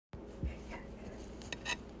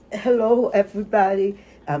Hello, everybody.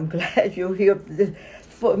 I'm glad you're here. This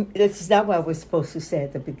is not what I was supposed to say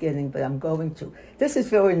at the beginning, but I'm going to. This is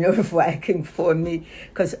very nerve-wracking for me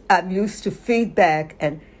because I'm used to feedback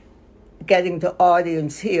and getting the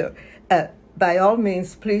audience here. By all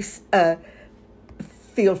means, please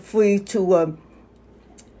feel free to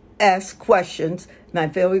ask questions. My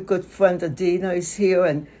very good friend Adina is here,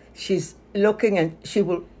 and she's looking, and she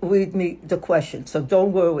will read me the question, so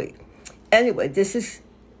don't worry. Anyway, this is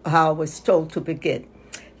how I was told to begin.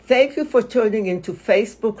 Thank you for tuning into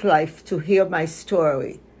Facebook Live to hear my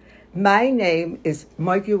story. My name is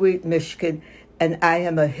Marguerite Mishkin, and I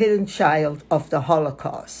am a hidden child of the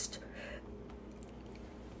Holocaust.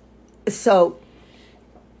 So,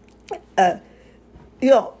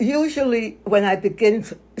 usually when I begin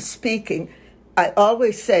speaking, I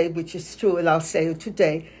always say, which is true, and I'll say it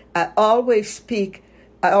today, I always say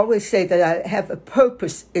that I have a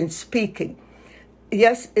purpose in speaking.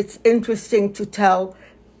 Yes, it's interesting to tell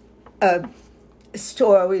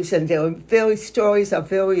stories, and stories are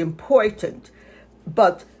very important,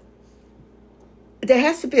 but there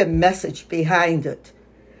has to be a message behind it.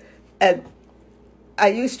 And I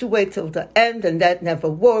used to wait till the end, and that never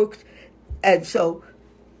worked. And so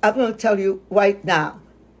I'm going to tell you right now,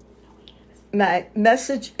 my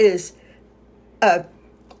message is a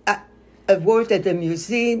word that the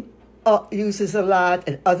museum uses a lot,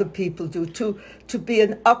 and other people do too, to be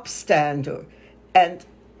an upstander. And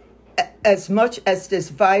as much as this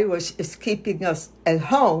virus is keeping us at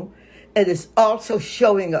home, it is also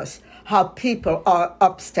showing us how people are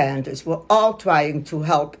upstanders. We're all trying to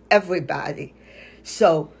help everybody.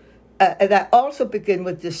 So, and I also begin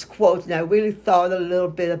with this quote, and I really thought a little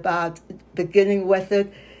bit about beginning with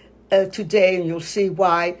it today, and you'll see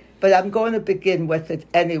why, but I'm going to begin with it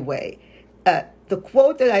anyway. The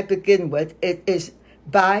quote that I begin with, it is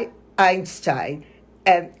by Einstein,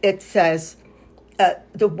 and it says,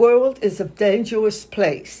 the world is a dangerous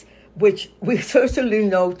place, which we certainly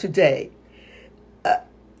know today,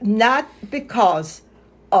 not because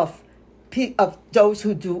of those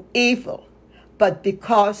who do evil, but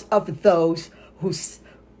because of those who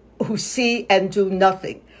see and do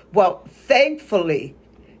nothing. Well, thankfully,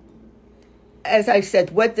 as I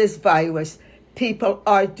said, with this virus, people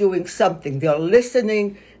are doing something. They're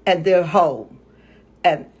listening and they're home.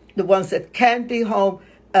 And the ones that can't be home,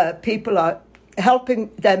 people are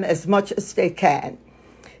helping them as much as they can.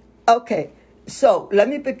 Okay, so let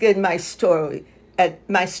me begin my story. And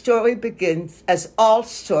my story begins, as all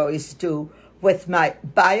stories do, with my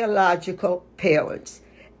biological parents.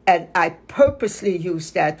 And I purposely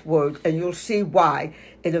use that word, and you'll see why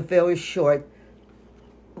in a very short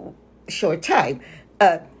time.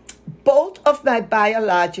 Both of my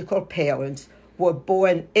biological parents were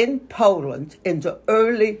born in Poland in the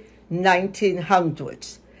early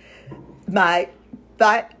 1900s.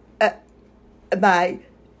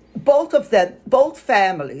 Both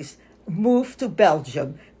families moved to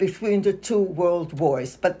Belgium between the two world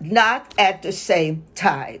wars, but not at the same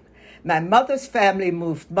time. My mother's family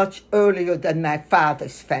moved much earlier than my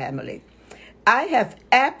father's family. I have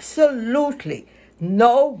absolutely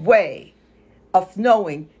no way of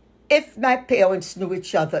knowing if my parents knew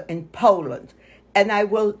each other in Poland, and I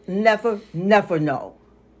will never know.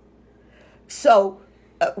 So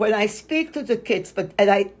when I speak to the kids, and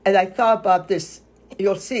I thought about this,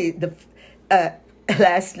 you'll see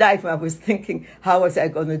last night when I was thinking, how was I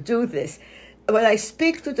going to do this? When I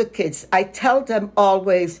speak to the kids, I tell them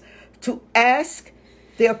always to ask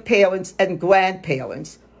their parents and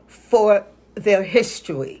grandparents for their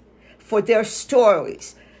history, for their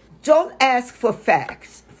stories. Don't ask for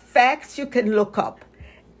facts. Facts you can look up.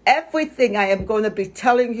 Everything I am going to be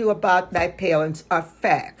telling you about my parents are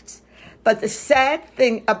facts. But the sad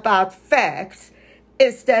thing about facts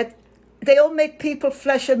is that they don't make people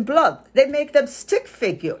flesh and blood. They make them stick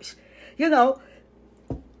figures.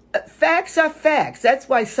 Facts are facts. That's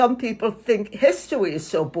why some people think history is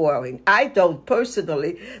so boring. I don't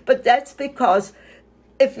personally, but that's because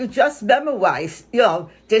if you just memorize,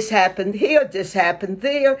 this happened here, this happened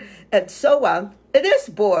there, and so on, it is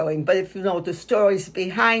boring. But if you know the stories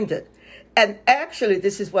behind it, and actually,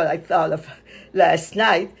 this is what I thought of last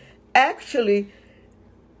night, actually,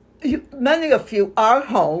 many of you are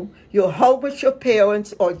home. You're home with your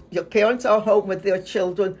parents, or your parents are home with their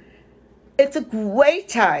children. It's a great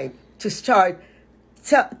time to start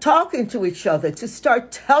talking to each other, to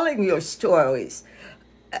start telling your stories.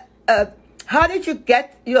 How did you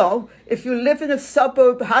get, if you live in a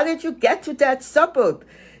suburb, how did you get to that suburb?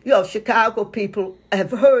 Chicago people have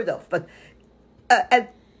heard of, but and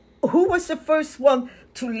who was the first one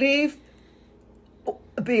to leave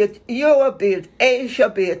be it Europe, be it Asia,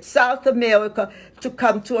 be it South America, to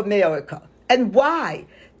come to America. And why?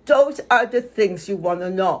 Those are the things you want to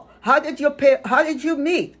know. How did you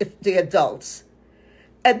meet the adults?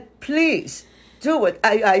 And please do it.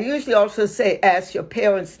 I usually also say ask your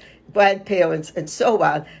parents, grandparents, and so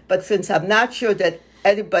on. But since I'm not sure that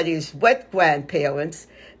anybody is with grandparents,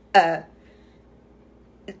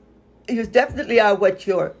 you definitely are with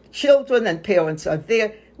your children and parents are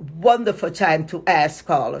there. Wonderful time to ask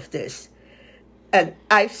all of this. And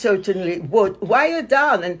I certainly would. Write it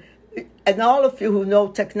down. And all of you who know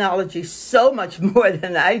technology so much more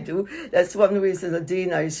than I do, that's one reason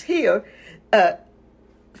Adina is here,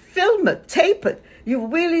 film it, tape it. You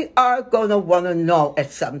really are going to want to know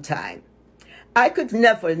at some time. I could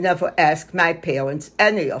never ask my parents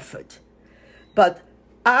any of it. But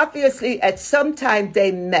obviously at some time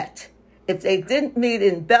they met. If they didn't meet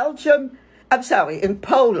in in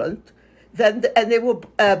Poland, and they were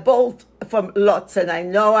both from Lodz, and I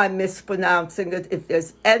know I'm mispronouncing it. If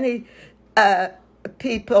there's any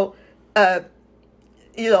people,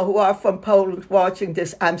 who are from Poland watching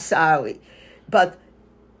this, I'm sorry. But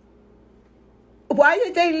why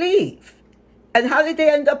did they leave? And how did they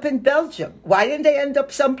end up in Belgium? Why didn't they end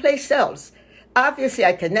up someplace else? Obviously,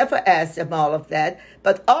 I can never ask them all of that,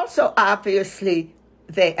 but also obviously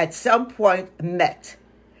they at some point met.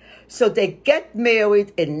 So they get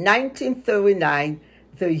married in 1939,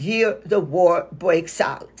 the year the war breaks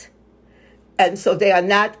out. And so they are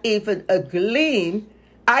not even a gleam,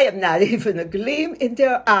 I am not even a gleam in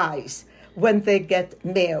their eyes when they get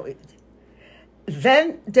married.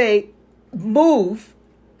 Then they move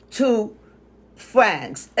to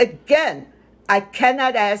France. Again, I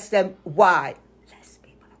cannot ask them why.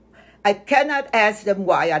 I cannot ask them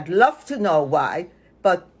why. I'd love to know why,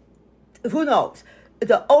 but who knows?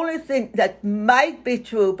 The only thing that might be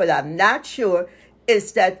true, but I'm not sure,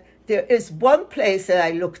 is that there is one place that I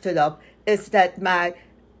looked it up, is that my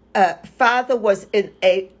father was in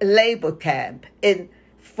a labor camp in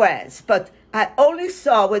France, but I only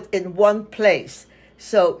saw it in one place.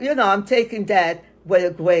 So, I'm taking that with a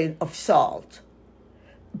grain of salt.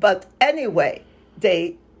 But anyway,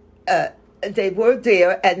 they were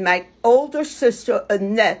there, and my older sister,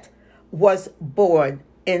 Annette, was born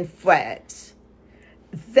in France.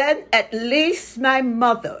 Then at least my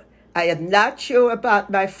mother, I am not sure about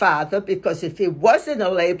my father, because if he was in a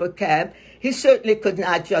labor camp, he certainly could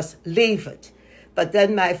not just leave it. But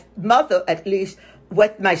then my mother, at least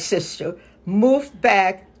with my sister, moved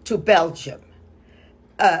back to Belgium,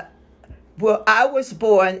 where I was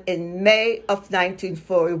born in May of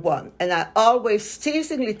 1941. And I always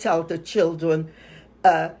teasingly tell the children,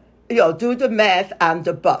 do the math on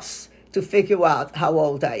the bus to figure out how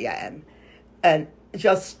old I am. And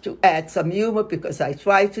just to add some humor, because I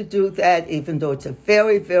try to do that, even though it's a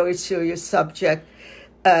very, very serious subject.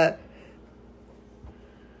 I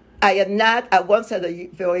once had a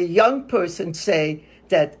very young person say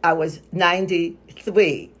that I was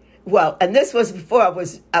 93. Well, and this was before I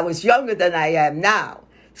was younger than I am now.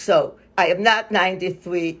 So I am not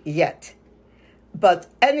 93 yet. But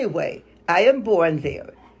anyway, I am born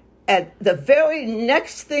there. And the very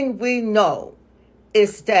next thing we know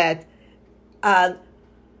is that on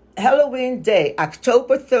Halloween Day,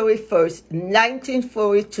 October 31st,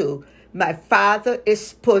 1942, my father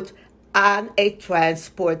is put on a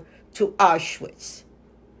transport to Auschwitz.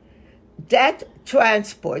 That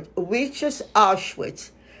transport reaches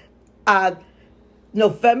Auschwitz on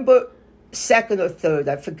November 2nd or 3rd,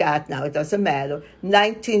 I forgot now, it doesn't matter,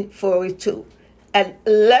 1942. And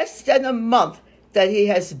less than a month that he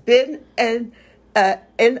has been in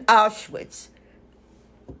Auschwitz,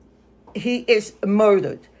 he is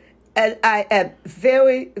murdered. And I am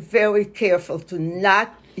very, very careful to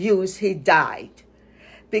not use he died.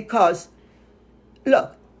 Because,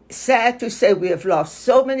 look, sad to say we have lost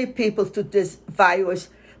so many people to this virus,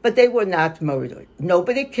 but they were not murdered.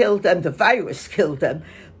 Nobody killed them. The virus killed them.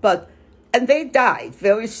 And they died.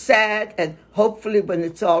 Very sad. And hopefully when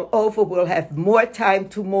it's all over, we'll have more time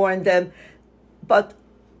to mourn them. But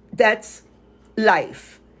that's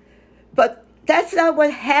life. But that's not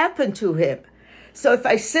what happened to him. So if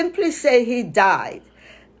I simply say he died,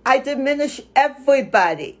 I diminish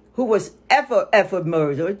everybody who was ever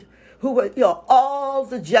murdered, who were, all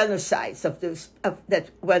the genocides that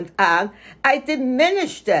went on. I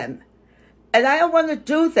diminish them. And I don't want to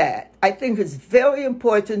do that. I think it's very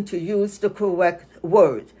important to use the correct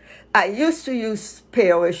word. I used to use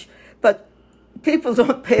perish, but people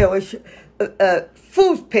don't perish.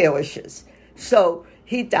 Food perishes. So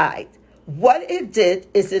he died. What it did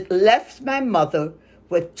is it left my mother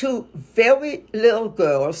with two very little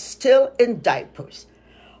girls still in diapers.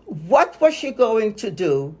 What was she going to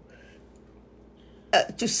do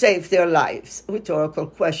to save their lives? Rhetorical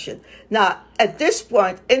question. Now, at this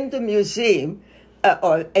point in the museum,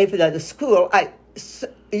 or even at the school, I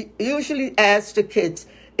usually ask the kids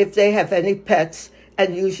if they have any pets,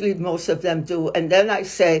 and usually most of them do. And then I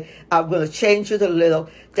say, I'm going to change it a little,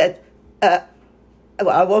 that, well,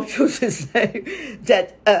 I won't use his name,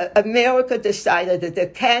 that America decided that there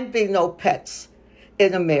can be no pets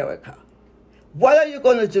in America. What are you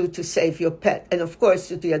going to do to save your pet? And of course,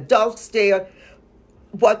 to the adults there,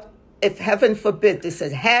 what if, heaven forbid, this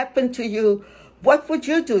had happened to you, what would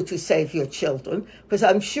you do to save your children? Because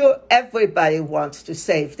I'm sure everybody wants to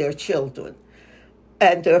save their children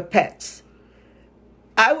and their pets.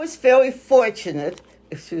 I was very fortunate,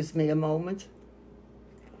 excuse me a moment.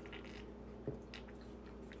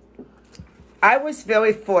 I was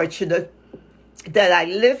very fortunate that I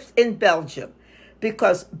lived in Belgium,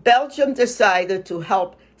 because Belgium decided to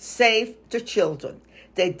help save the children.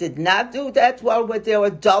 They did not do that well with their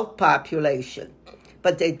adult population,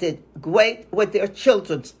 but they did great with their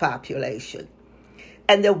children's population.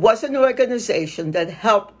 And there was an organization that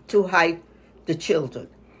helped to hide the children.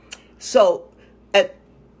 So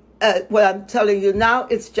what I'm telling you now,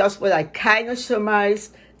 it's just what I kind of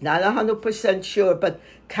surmised, not 100% sure, but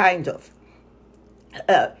kind of.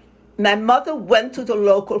 My mother went to the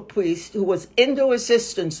local priest who was in the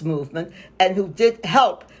resistance movement and who did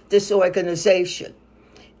help this organization.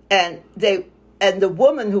 And the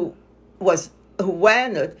woman who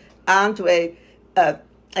ran it, Andre, and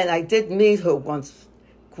I did meet her once,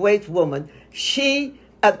 great woman. She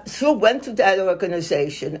went to that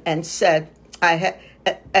organization and said, I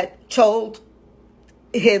told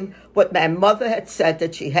him what my mother had said,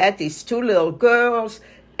 that she had these two little girls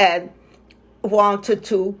and wanted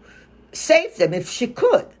to save them if she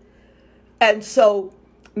could. And so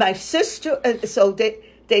my sister, and so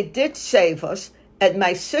they did save us, and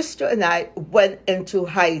my sister and I went into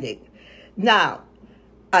hiding. Now,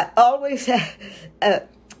 I always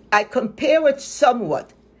I compare it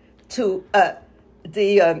somewhat to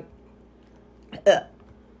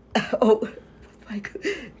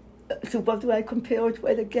so what do I compare it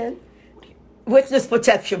with again? Witness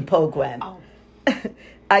protection program. Oh.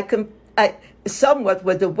 I somewhat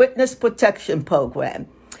with the witness protection program.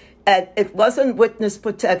 And it wasn't witness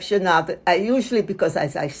protection. Now, I usually, because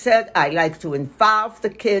as I said, I like to involve the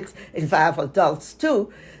kids, involve adults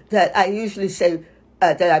too, that I usually say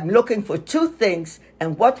that I'm looking for two things.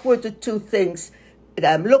 And what were the two things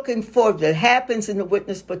that I'm looking for that happens in the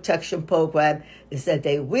witness protection program is that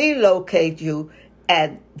they relocate you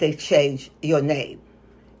and they change your name.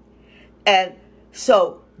 And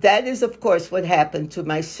so that is, of course, what happened to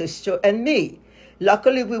my sister and me.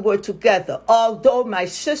 Luckily, we were together, although my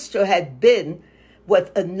sister had been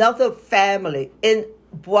with another family in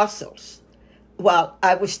Brussels while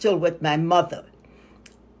I was still with my mother.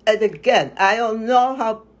 And again, I don't know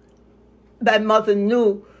how my mother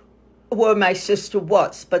knew where my sister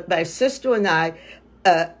was, but my sister and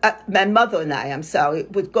my mother and I,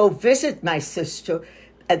 would go visit my sister,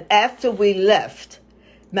 and after we left,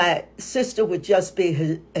 my sister would just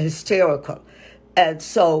be hysterical. And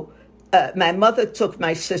so my mother took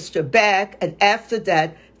my sister back, and after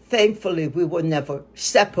that, thankfully, we were never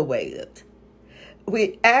separated.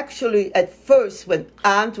 We actually, at first, when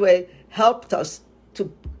Andre helped us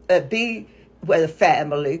to be with a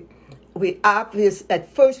family,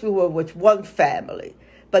 at first we were with one family,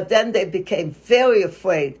 but then they became very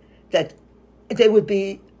afraid that they would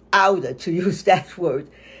be outed, to use that word.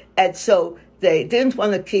 And so they didn't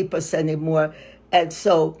want to keep us anymore. And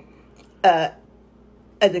so, and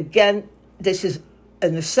again, this is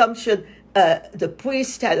an assumption, the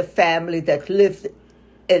priest had a family that lived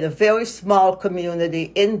in a very small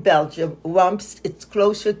community in Belgium. Rumst, it's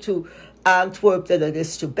closer to Antwerp than it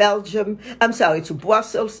is to to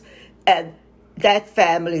Brussels. And that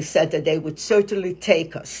family said that they would certainly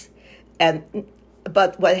take us.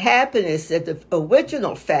 But what happened is that the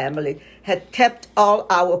original family had kept all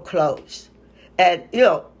our clothes. And,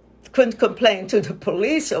 couldn't complain to the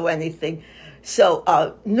police or anything. So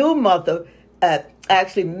our new mother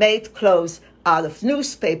actually made clothes out of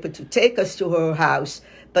newspaper to take us to her house.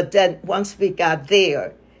 But then once we got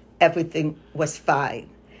there, everything was fine.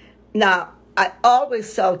 Now, I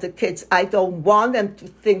always tell the kids I don't want them to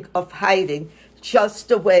think of hiding just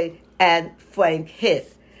the way Anne Frank hid.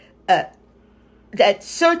 That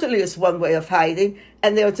certainly is one way of hiding,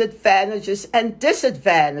 and there's advantages and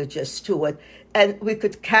disadvantages to it. And we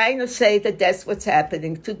could kind of say that that's what's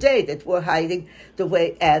happening today, that we're hiding the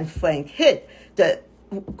way Anne Frank hid. The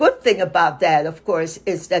good thing about that, of course,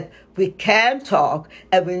 is that we can talk,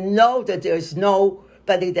 and we know that there's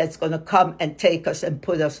nobody that's going to come and take us and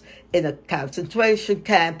put us in a concentration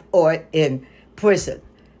camp or in prison.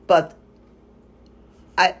 But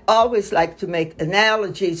I always like to make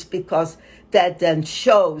analogies because that then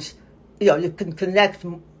shows, you can connect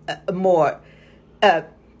more.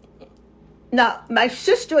 Now, my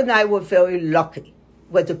sister and I were very lucky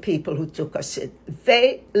with the people who took us in.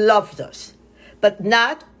 They loved us, but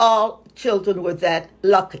not all children were that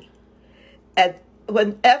lucky. And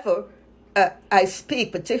whenever I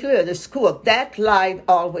speak, particularly at the school, that line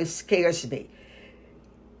always scares me.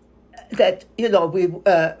 That,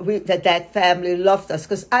 that family loved us,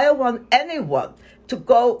 because I don't want anyone to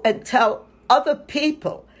go and tell other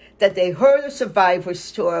people that they heard a survivor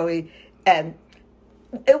story and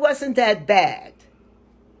it wasn't that bad.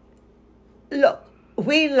 Look,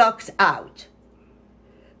 we lucked out.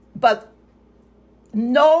 But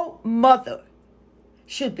no mother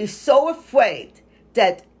should be so afraid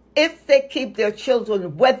that if they keep their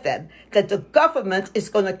children with them, that the government is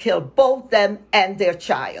going to kill both them and their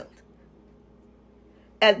child.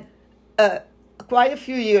 And quite a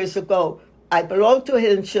few years ago, I belonged to a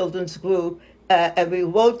Hidden Children's group, and we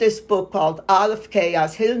wrote this book called Out of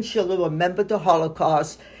Chaos, Hidden Children Remember the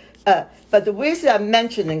Holocaust. But the reason I'm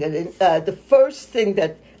mentioning it, the first thing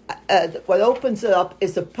that what opens it up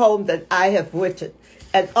is a poem that I have written.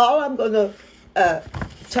 And all I'm going to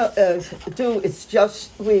do is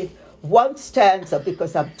just read one stanza,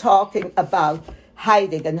 because I'm talking about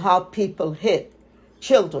hiding and how people hid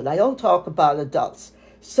children. I don't talk about adults.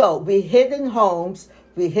 So we hid in homes,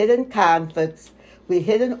 we hid in convents, we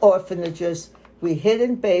hid in orphanages, we hid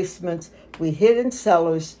in basements, we hid in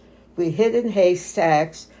cellars, we hid in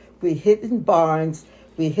haystacks, we hid in barns,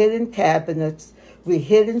 we hid in cabinets, we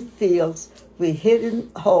hid in fields, we hid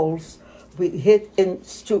in holes, we hid in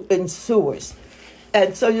sewers.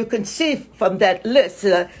 And so you can see from that list,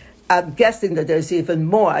 I'm guessing that there's even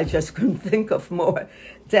more, I just couldn't think of more,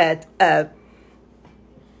 that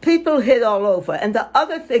people hid all over. And the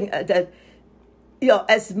other thing that,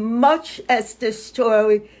 as much as this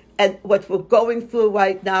story and what we're going through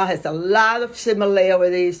right now has a lot of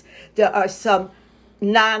similarities, there are some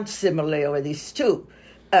non-similarities too.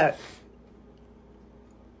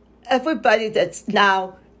 Everybody that's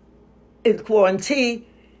now in quarantine,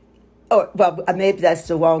 or well, maybe that's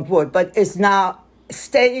the wrong word, but is now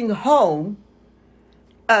staying home,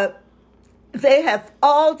 they have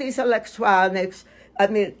all these electronics. I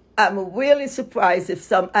mean, I'm really surprised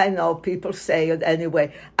if I know people say it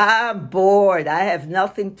anyway, I'm bored, I have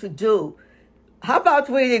nothing to do. How about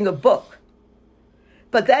reading a book?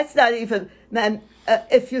 But that's not even, man,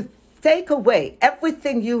 if you take away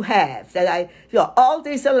everything you have, all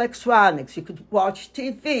these electronics, you could watch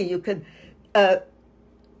TV, you can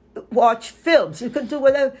watch films, you can do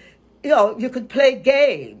whatever, you could play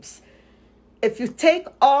games. If you take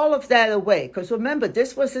all of that away, because remember,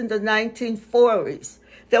 this was in the 1940s.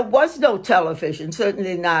 There was no television,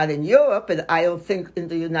 certainly not in Europe, and I don't think in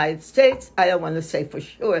the United States. I don't want to say for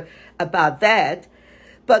sure about that.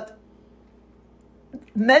 But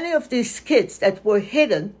many of these kids that were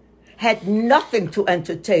hidden had nothing to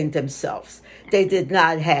entertain themselves. They did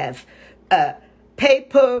not have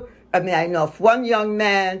paper. I mean, I know of one young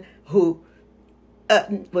man who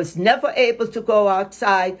was never able to go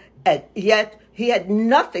outside, and yet he had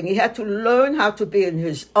nothing. He had to learn how to be in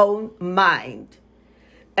his own mind.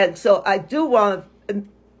 And so I do want to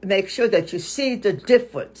make sure that you see the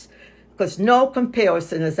difference, because no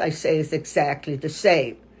comparison, as I say, is exactly the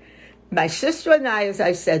same. My sister and I, as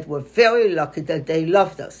I said, were very lucky that they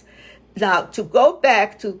loved us. Now, to go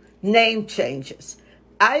back to name changes,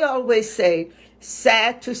 I always say,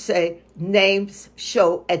 sad to say, names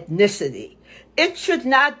show ethnicity. It should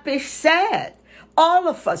not be sad. All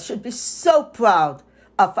of us should be so proud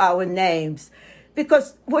of our names,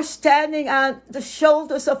 because we're standing on the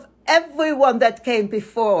shoulders of everyone that came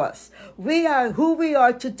before us. We are who we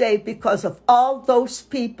are today because of all those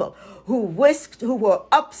people who risked, who were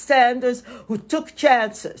upstanders, who took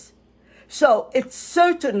chances. So it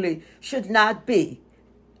certainly should not be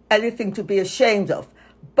anything to be ashamed of.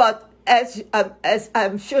 But as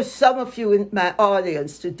I'm sure some of you in my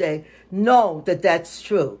audience today know that that's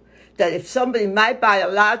true, that if somebody, my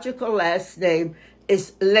biological last name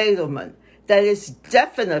is Lederman, that is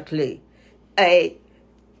definitely a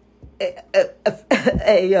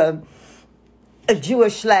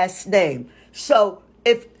Jewish last name. So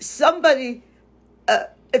if somebody,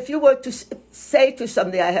 if you were to say to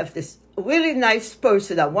somebody, I have this really nice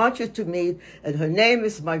person I want you to meet, and her name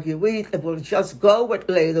is Marguerite, and we'll just go with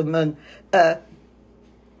Lederman,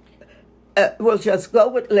 will just go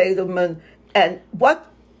with Lederman, and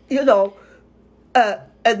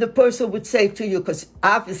and the person would say to you, because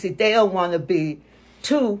obviously they don't want to be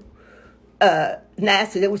too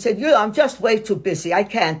nasty, they would say, I'm just way too busy, I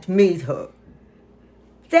can't meet her.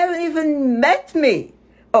 They haven't even met me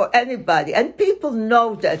or anybody, and people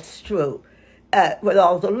know that's true. With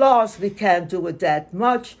all the laws, we can't do it that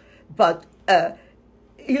much, but,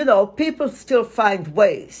 people still find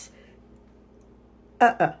ways.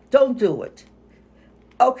 Don't do it.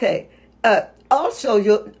 Okay. Also,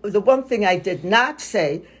 the one thing I did not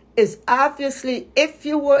say is obviously if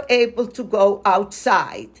you were able to go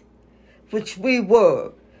outside, which we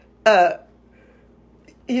were,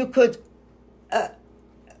 you could,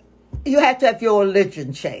 you had to have your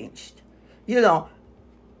religion changed,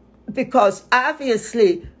 because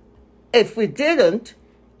obviously if we didn't,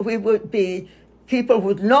 people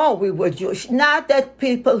would know we were Jewish. Not that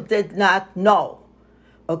people did not know,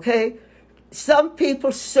 okay? Some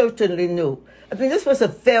people certainly knew. I mean, this was a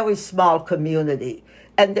very small community,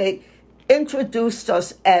 and they introduced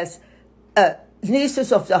us as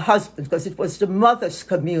nieces of the husband, because it was the mother's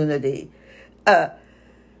community. I'm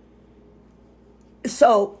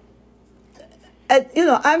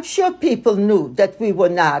sure people knew that we were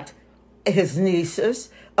not his nieces,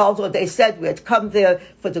 although they said we had come there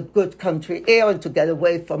for the good country air and to get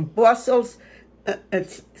away from Brussels.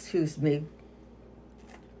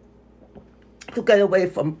 To get away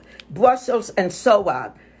from Brussels and so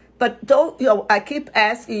on. But I keep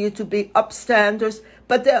asking you to be upstanders,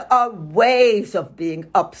 but there are ways of being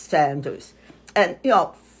upstanders. And,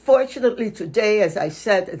 fortunately today, as I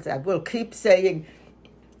said, as I will keep saying,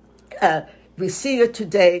 we see it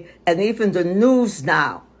today, and even the news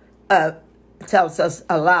now tells us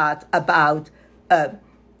a lot about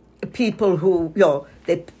people who,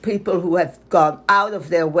 people who have gone out of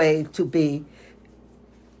their way to be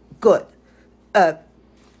good.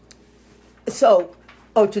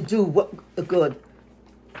 Or to do good.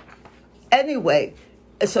 Anyway,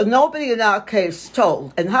 so nobody in our case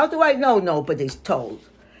told. And how do I know nobody's told?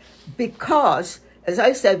 Because, as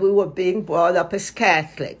I said, we were being brought up as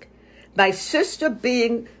Catholic. My sister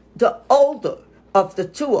being the older of the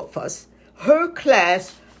two of us, her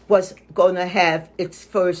class was going to have its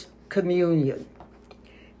first communion.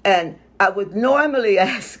 And I would normally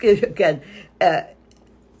ask it again,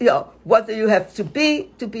 what do you have to be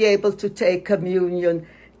able to take communion?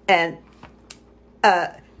 And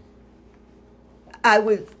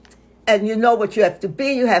and you know what you have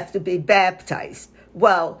to be baptized.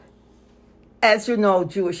 Well, as you know,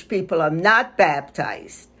 Jewish people are not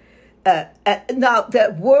baptized. Now,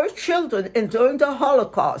 there were children during the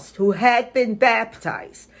Holocaust who had been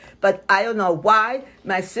baptized, but I don't know why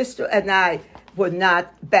my sister and I were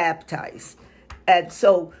not baptized. And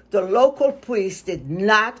so the local priest did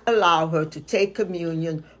not allow her to take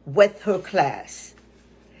communion with her class,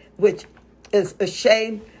 which is a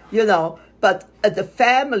shame, but the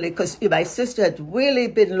family, because my sister had really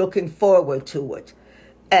been looking forward to it.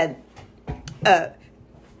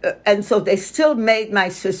 And so they still made my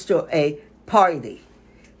sister a party.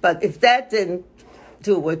 But if that didn't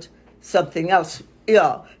do it, something else,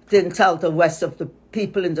 didn't tell the rest of the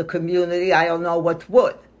people in the community, I don't know what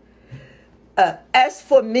would. As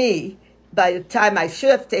for me, by the time I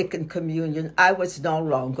should have taken communion, I was no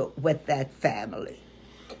longer with that family.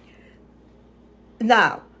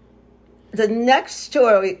 Now, the next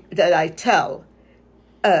story that I tell,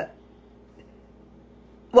 part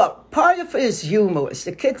of it is humorous.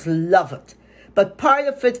 The kids love it. But part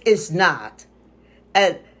of it is not.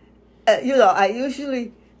 And, I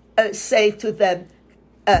usually say to them,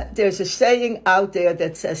 there's a saying out there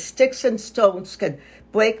that says, sticks and stones can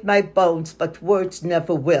break my bones, but words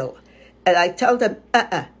never will. And I tell them,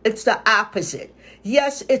 it's the opposite.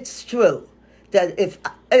 Yes, it's true that if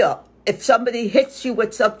somebody hits you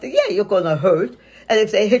with something, you're going to hurt. And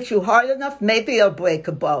if they hit you hard enough, maybe it'll break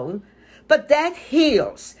a bone. But that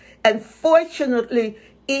heals. And fortunately,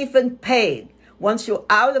 even pain, once you're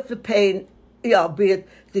out of the pain, be it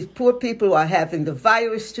these poor people who are having the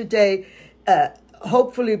virus today,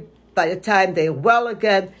 hopefully by the time they're well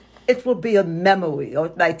again, it will be a memory, or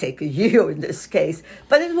it might take a year in this case,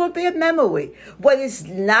 but it will be a memory. What is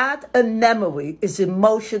not a memory is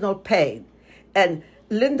emotional pain. And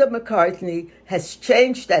Linda McCartney has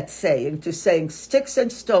changed that saying to saying sticks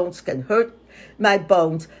and stones can hurt my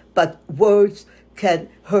bones, but words can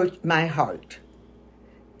hurt my heart.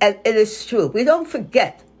 And it is true. We don't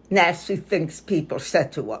forget nasty things people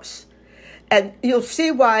said to us. And you'll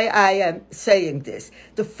see why I am saying this.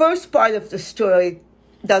 The first part of the story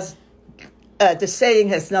the saying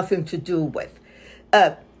has nothing to do with.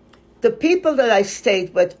 the people that I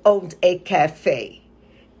stayed with owned a cafe.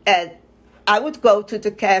 And I would go to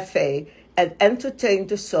the cafe and entertain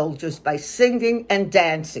the soldiers by singing and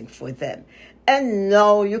dancing for them. And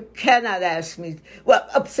no, you cannot ask me. Well,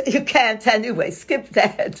 you can't anyway. Skip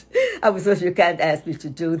that. I was saying you can't ask me to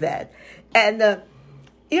do that. And,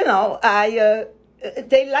 you know,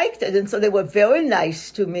 they liked it. And so they were very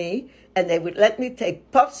nice to me. And they would let me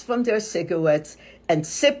take puffs from their cigarettes and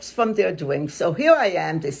sips from their drinks. So here I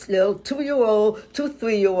am, this little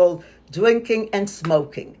 3-year-old, drinking and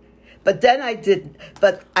smoking. But then I didn't.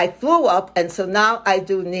 But I threw up, and so now I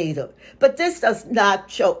do neither. But this does not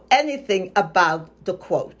show anything about the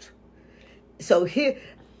quote. So here,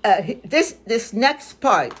 this next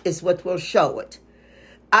part is what will show it.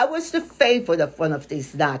 I was the favorite of one of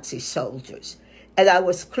these Nazi soldiers, and I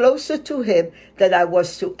was closer to him than I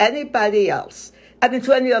was to anybody else. I mean,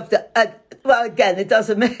 to any of the... well, again, it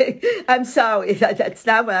doesn't make... I'm sorry, that's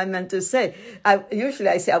not what I meant to say. Usually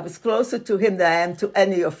I say I was closer to him than I am to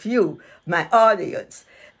any of you, my audience.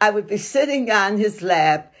 I would be sitting on his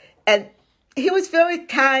lap, and he was very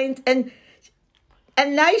kind and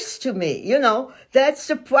nice to me. You know, that's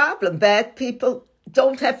the problem. Bad people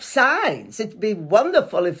don't have signs. It'd be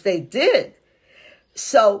wonderful if they did.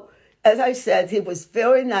 So, as I said, he was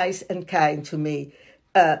very nice and kind to me.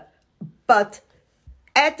 But...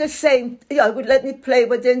 at the same, he would let me play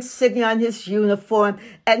with him, sitting on his uniform,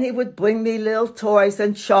 and he would bring me little toys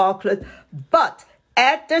and chocolate. But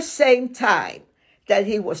at the same time that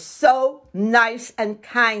he was so nice and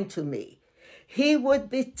kind to me, he would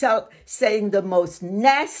be saying the most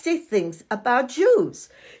nasty things about Jews.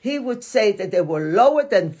 He would say that they were lower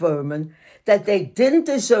than vermin, that they didn't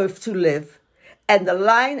deserve to live, and the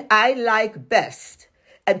line I like best,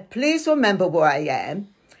 and please remember where I am,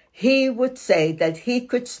 he would say that he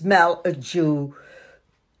could smell a Jew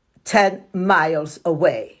 10 miles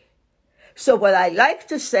away. So what I like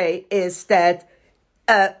to say is that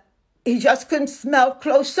he just couldn't smell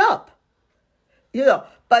close up. You know,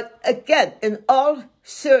 but again, in all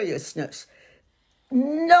seriousness,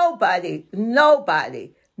 nobody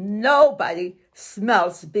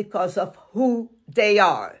smells because of who they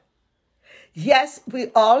are. Yes,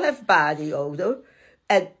 we all have body odor.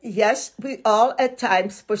 And yes, we all at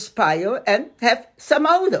times perspire and have some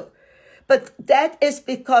odor. But that is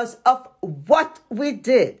because of what we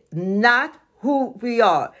did, not who we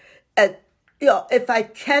are. And, you know, if I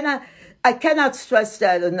cannot stress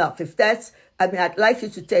that enough. If that's, I mean, I'd like you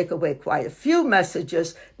to take away quite a few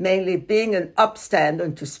messages, mainly being an upstander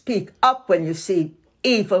and to speak up when you see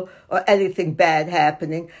evil or anything bad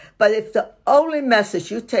happening. But if the only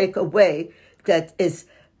message you take away that is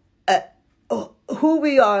who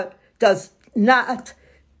we are does not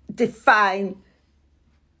define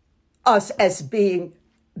us as being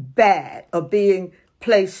bad or being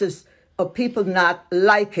places or people not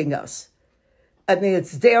liking us. I mean,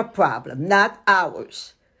 it's their problem, not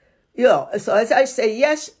ours. You know, so as I say,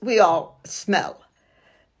 yes, we all smell.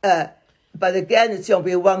 But again, it's, you know,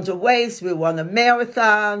 we run the race, we run a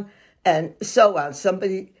marathon, and so on.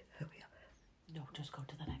 Somebody... No, just go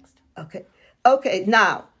to the next. Okay,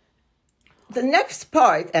 now... the next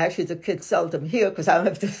part, actually the kids seldom hear because I don't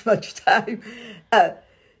have this much time.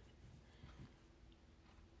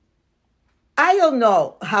 I don't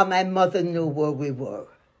know how my mother knew where we were.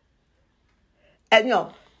 And, you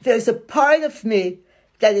know, there's a part of me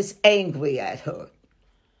that is angry at her.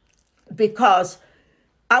 Because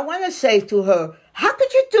I want to say to her, how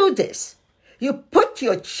could you do this? You put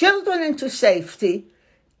your children into safety,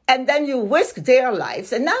 and then you risk their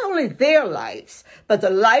lives, and not only their lives, but the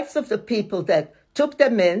lives of the people that took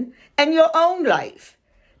them in, and your own life,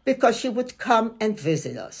 because she would come and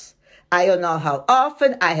visit us. I don't know how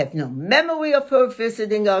often. I have no memory of her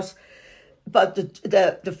visiting us, but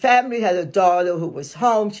the family had a daughter who was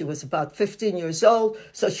home. She was about 15 years old,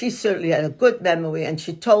 so she certainly had a good memory, and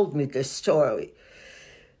she told me this story.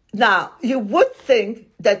 Now, you would think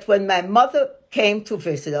that when my mother came to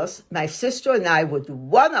visit us, my sister and I would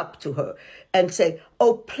run up to her and say,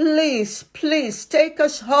 oh, please, please take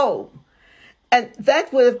us home. And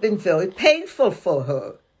that would have been very painful for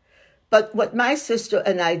her. But what my sister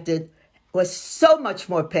and I did was so much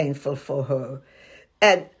more painful for her.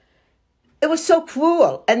 And it was so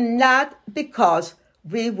cruel, and not because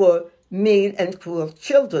we were mean and cruel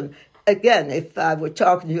children. Again, if I were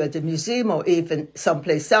talking to you at the museum or even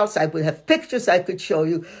someplace else, I would have pictures I could show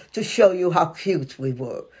you to show you how cute we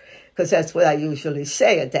were, because that's what I usually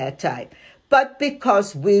say at that time. But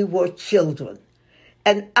because we were children.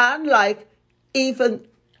 And unlike even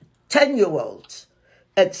 10-year-olds,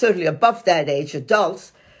 and certainly above that age,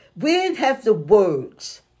 adults, we didn't have the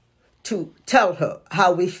words to tell her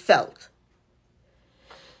how we felt.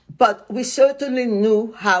 But we certainly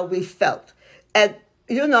knew how we felt. And,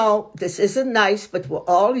 you know, this isn't nice, but we're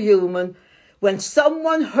all human. When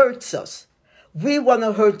someone hurts us, we want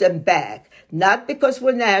to hurt them back. Not because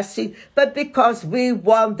we're nasty, but because we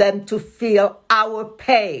want them to feel our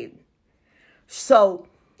pain. So,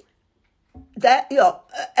 that, you know,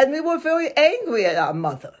 and we were very angry at our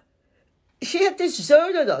mother. She had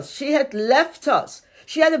deserted us. She had left us.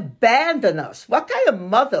 She had abandoned us. What kind of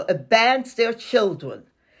mother abandons their children?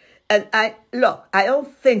 And I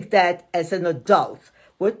don't think that as an adult.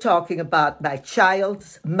 We're talking about my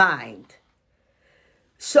child's mind.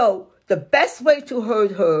 So the best way to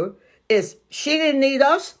hurt her is she didn't need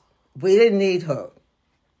us, we didn't need her.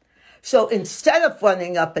 So instead of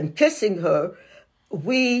running up and kissing her,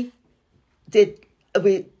 we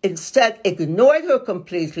instead ignored her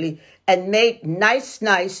completely and made nice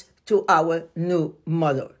to our new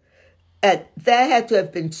mother. And that had to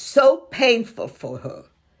have been so painful for her.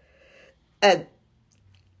 And,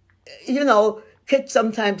 you know, kids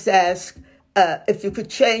sometimes ask, if you could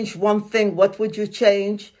change one thing, what would you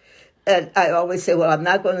change? And I always say, well, I'm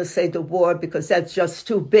not going to say the war because that's just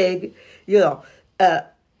too big, you know.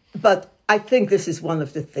 But I think this is one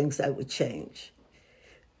of the things I would change.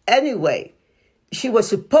 Anyway, she was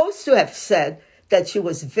supposed to have said that she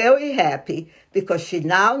was very happy because she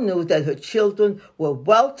now knew that her children were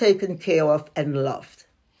well taken care of and loved.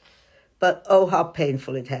 But oh, how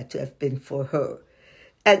painful it had to have been for her.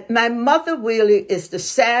 And my mother really is the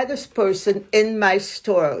saddest person in my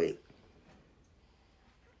story.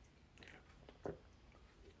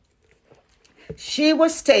 She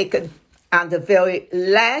was taken on the very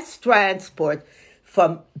last transport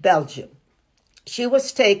from Belgium. She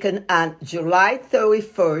was taken on July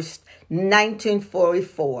 31st,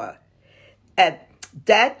 1944. And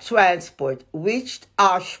that transport reached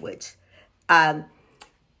Auschwitz on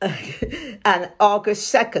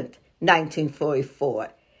August 2nd, 1944.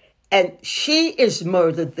 And she is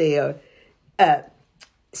murdered there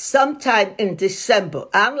sometime in December.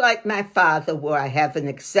 Unlike my father, where I have an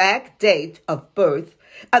exact date of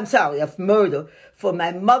murder. For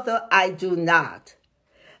my mother, I do not.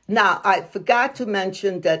 Now, I forgot to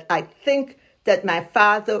mention that I think that my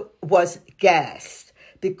father was gassed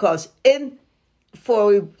because in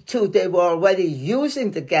 1942, they were already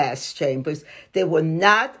using the gas chambers. They were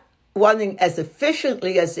not running as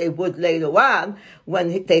efficiently as they would later on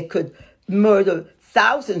when they could murder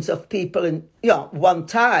thousands of people in one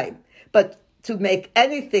time. But to make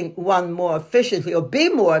anything run more efficiently or be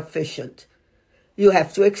more efficient, you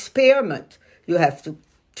have to experiment. You have to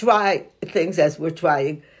try things as we're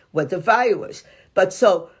trying with the virus. But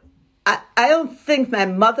so I don't think my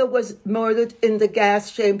mother was murdered in the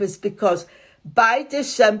gas chambers because by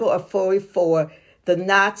December of 1944, the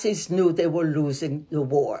Nazis knew they were losing the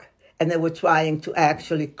war. And they were trying to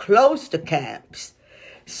actually close the camps.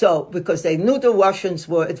 So, because they knew the Russians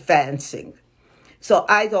were advancing. So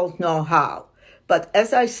I don't know how. But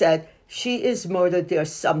as I said, she is murdered there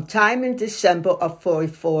sometime in December of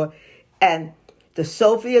 1944. And the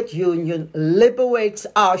Soviet Union liberates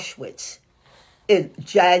Auschwitz in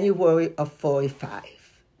January of 1945.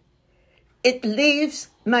 It leaves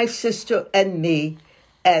my sister and me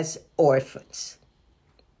as orphans.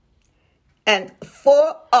 And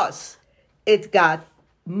for us, it got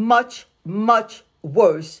much, much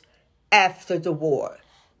worse after the war.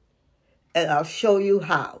 And I'll show you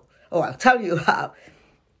how, or I'll tell you how.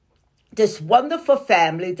 This wonderful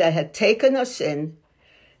family that had taken us in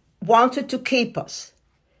wanted to keep us.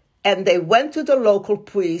 And they went to the local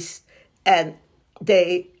priest and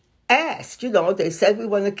they asked, they said, we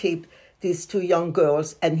want to keep these two young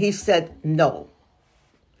girls. And he said no.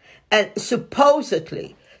 And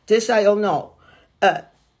supposedly, this I don't know,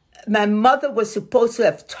 my mother was supposed to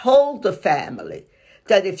have told the family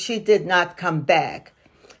that if she did not come back,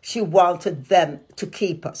 she wanted them to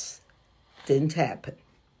keep us. Didn't happen.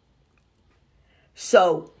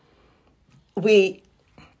 So we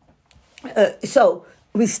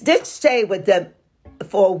did stay with them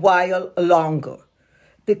for a while longer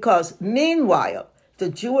because meanwhile, the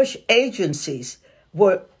Jewish agencies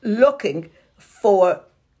were looking for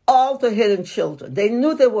all the hidden children. They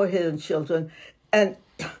knew there were hidden children. And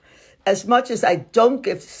as much as I don't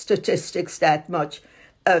give statistics that much,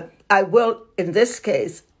 I will, in this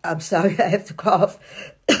case, I'm sorry, I have to cough.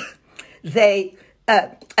 They,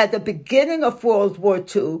 at the beginning of World War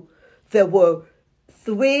II, there were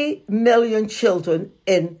 3 million children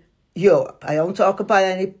in Europe. I don't talk about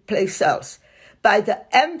any place else. By the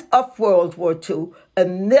end of World War II, 1.5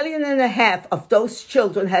 million of those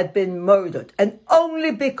children had been murdered, and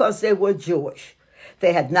only because they were Jewish.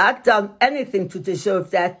 They had not done anything to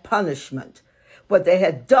deserve that punishment. What they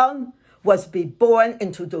had done was be born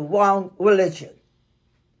into the wrong religion.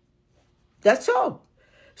 That's all.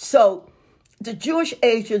 So the Jewish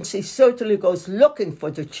Agency certainly goes looking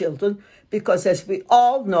for the children because, as we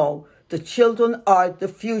all know, the children are the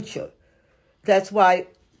future. That's why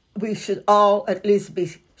we should all at least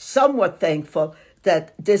be somewhat thankful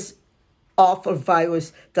that this awful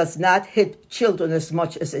virus does not hit children as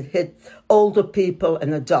much as it hit older people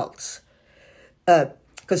and adults.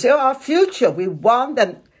 Because they're our future. We want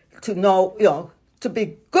them to know, to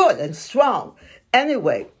be good and strong.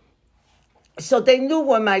 Anyway, so they knew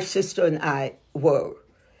where my sister and I were.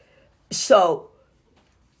 So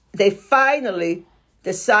they finally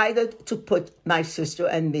decided to put my sister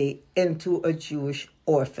and me into a Jewish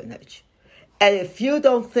orphanage. And if you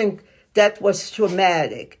don't think that was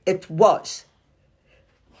traumatic, it was.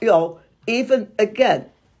 Even again,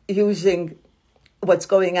 using what's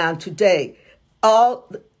going on today,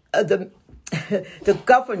 all the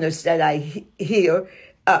governors that I hear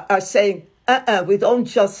are saying, we don't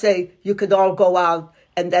just say you could all go out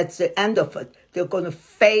and that's the end of it. They're going to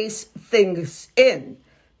phase things in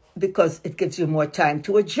because it gives you more time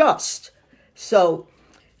to adjust. So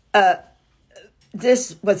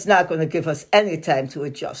this was not going to give us any time to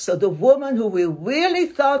adjust. So the woman who we really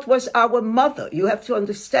thought was our mother, you have to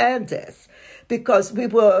understand this, because we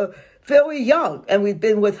were very young and we'd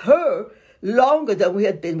been with her longer than we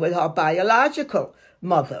had been with our biological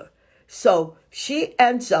mother. So she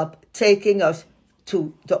ends up taking us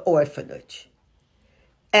to the orphanage.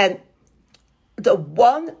 And the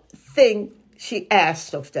one thing she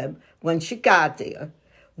asked of them when she got there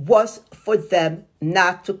was for them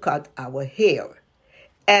not to cut our hair.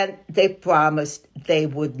 And they promised they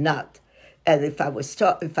would not. And if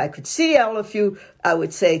I could see all of you, I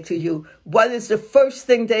would say to you, what is the first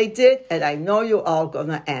thing they did? And I know you're all going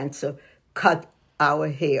to answer, cut our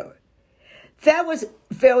hair. That was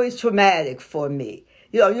very traumatic for me.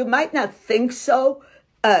 You might not think so.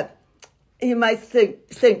 You might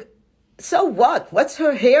think, so what? What's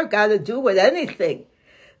her hair got to do with anything?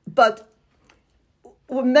 But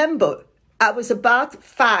remember, I was about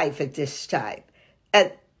 5 at this time.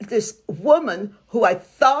 And this woman who I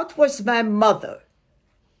thought was my mother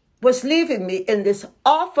was leaving me in this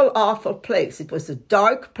awful, awful place. It was a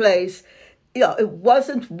dark place. It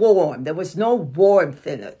wasn't warm. There was no warmth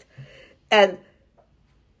in it. And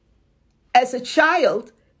as a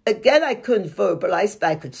child, again, I couldn't verbalize, but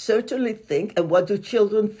I could certainly think. And what do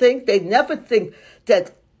children think? They never think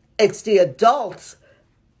that it's the adult's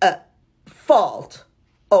fault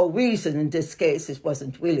or reason. In this case, it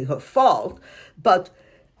wasn't really her fault, but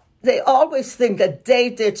they always think that they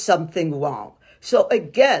did something wrong. So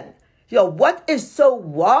again, what is so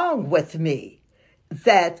wrong with me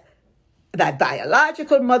that my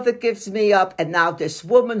biological mother gives me up, and now this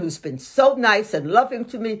woman who's been so nice and loving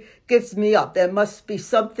to me gives me up? There must be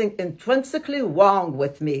something intrinsically wrong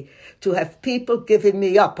with me to have people giving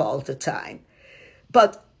me up all the time.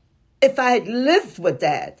 But if I had lived with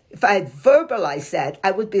that, if I had verbalized that,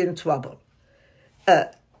 I would be in trouble.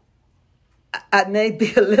 I may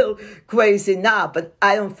be a little crazy now, but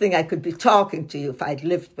I don't think I could be talking to you if I'd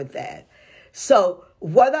lived with that. So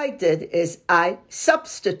what I did is I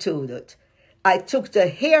substituted. I took the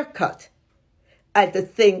haircut as the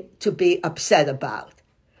thing to be upset about.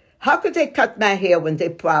 How could they cut my hair when they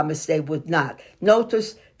promised they would not?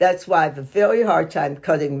 Notice that's why I have a very hard time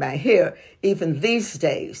cutting my hair, even these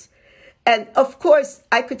days. And of course,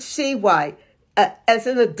 I could see why, as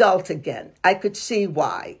an adult again, I could see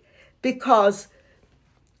why. Because,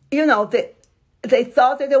 they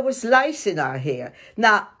thought that there was lice in our hair.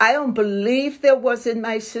 Now, I don't believe there was in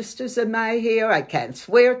my sister's and my hair. I can't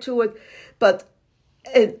swear to it. But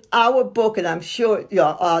in our book, and I'm sure,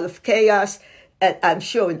 Art of Chaos, and I'm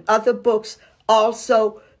sure in other books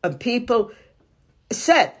also, people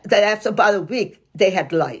said that after about a week, they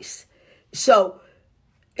had lice. So,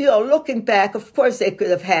 looking back, of course, they could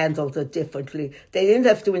have handled it differently. They didn't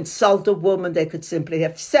have to insult a woman. They could simply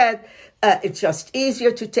have said, it's just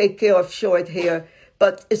easier to take care of short hair.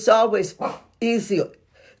 But it's always easier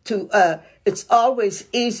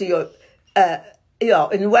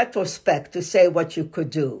in retrospect to say what you could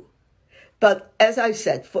do. But as I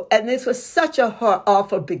said, and this was such a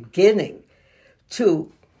awful beginning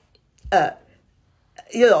to,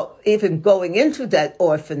 even going into that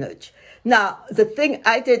orphanage. Now, the thing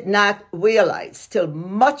I did not realize till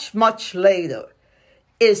much, much later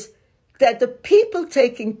is that the people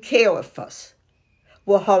taking care of us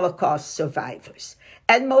were Holocaust survivors.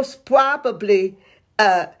 And most probably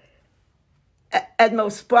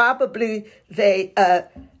they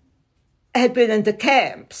had been in the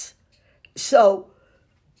camps. So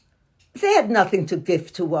they had nothing to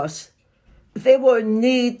give to us. They were in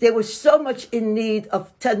need. They were so much in need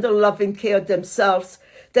of tender, loving care themselves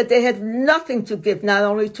that they had nothing to give, not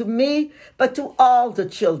only to me, but to all the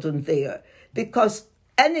children there. Because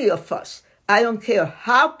any of us, I don't care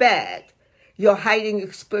how bad your hiding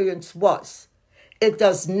experience was, it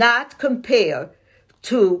does not compare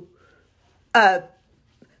to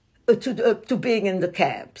being in the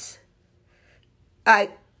camps. I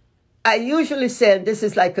usually say, and this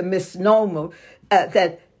is like a misnomer,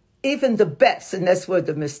 that even the best, and that's where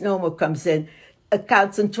the misnomer comes in, a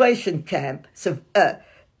concentration camp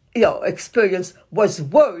experience was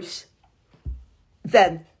worse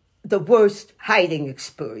than the worst hiding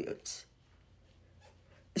experience.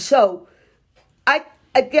 So,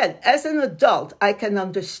 again, as an adult, I can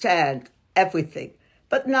understand everything,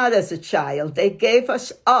 but not as a child. They gave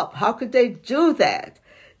us up. How could they do that?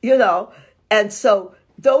 And so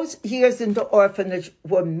those years in the orphanage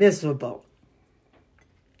were miserable.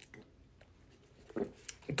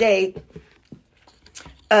 I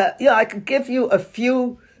could give you a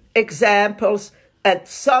few examples, and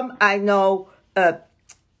some I know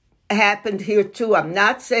happened here too. I'm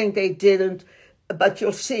not saying they didn't, but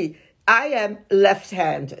you'll see, I am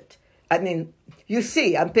left-handed. I mean, you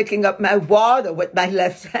see, I'm picking up my water with my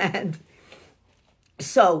left hand.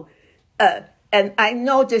 So, and I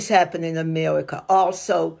know this happened in America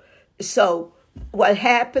also. So what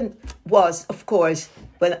happened was, of course,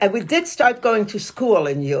 and we did start going to school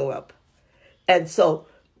in Europe. And so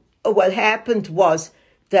what happened was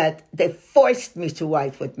that they forced me to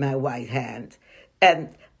write with my right hand.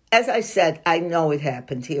 And as I said, I know it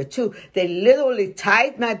happened here too. They literally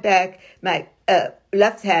tied my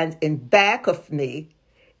left hand in back of me.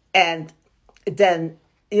 And then,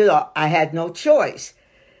 I had no choice.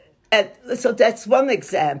 And so that's one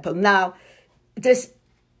example. Now,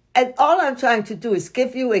 and all I'm trying to do is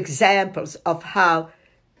give you examples of how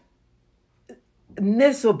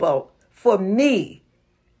miserable for me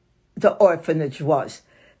the orphanage was.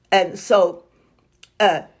 And so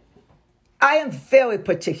I am very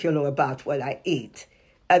particular about what I eat.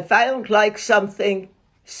 If I don't like something,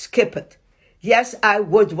 skip it. Yes, I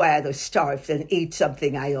would rather starve than eat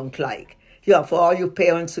something I don't like. For all you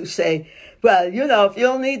parents who say, well, if you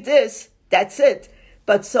don't eat this, that's it.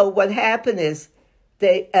 But so what happened is,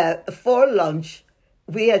 for lunch,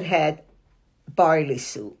 we had barley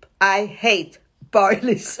soup. I hate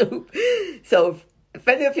barley soup. So if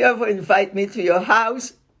any of you ever invite me to your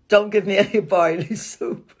house, don't give me any barley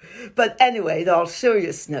soup. But anyway, in all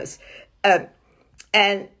seriousness,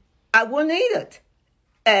 and I wouldn't eat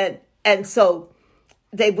it. And so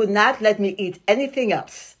they would not let me eat anything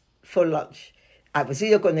else for lunch. I was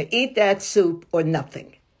either going to eat that soup or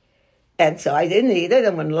nothing. And so I didn't eat it.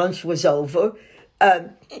 And when lunch was over,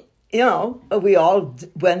 we all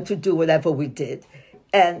went to do whatever we did.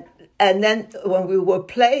 And then when we were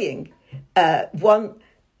playing, one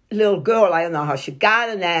little girl, I don't know how she got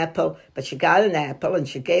an apple, but she got an apple and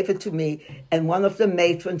she gave it to me. And one of the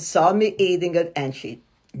matrons saw me eating it and she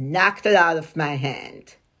knocked it out of my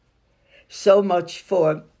hand. So much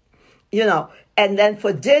for, and then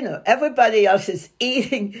for dinner, everybody else is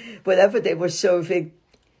eating whatever they were serving.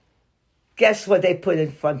 Guess what they put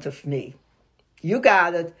in front of me? You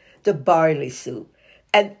got it, the barley soup.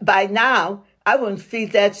 And by now, I wouldn't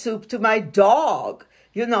feed that soup to my dog,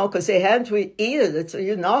 because they hadn't really eaten it, so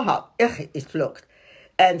you know how it looked.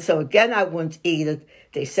 And so again, I wouldn't eat it.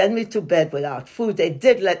 They sent me to bed without food. They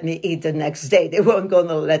did let me eat the next day. They weren't going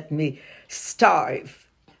to let me starve.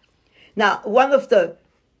 Now, one of the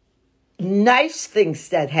nice things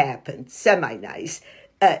that happened, semi-nice,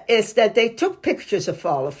 is that they took pictures of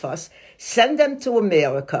all of us, sent them to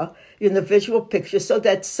America, visual pictures, so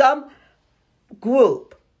that some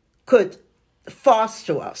group could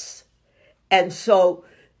foster us. And so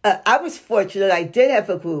I was fortunate. I did have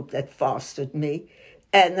a group that fostered me.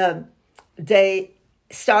 And they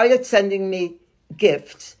started sending me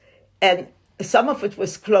gifts. And some of it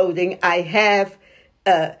was clothing. I have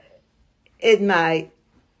in my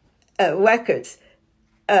records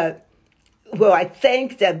where I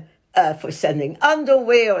thanked them for sending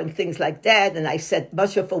underwear and things like that. And I said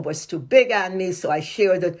much of it was too big on me, so I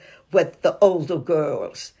shared it with the older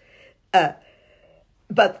girls.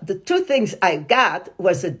 But the two things I got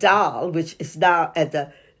was a doll, which is now at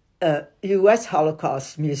the U.S.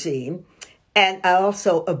 Holocaust Museum, and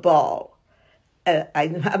also a ball.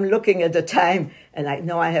 I'm looking at the time, and I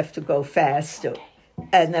know I have to go faster.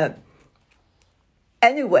 And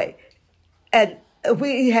anyway, and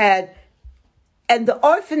we had, and the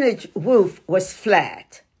orphanage roof was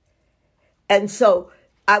flat. And so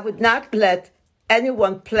I would not let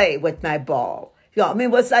anyone play with my ball. I mean,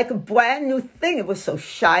 it was like a brand new thing. It was so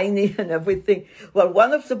shiny and everything. Well,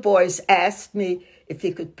 one of the boys asked me if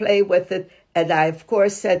he could play with it, and I, of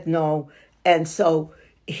course, said no. And so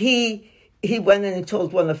he went and he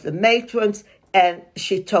told one of the matrons, and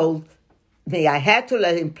she told me I had to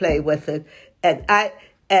let him play with it. And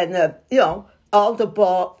all the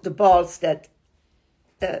balls that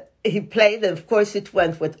he played, and of course it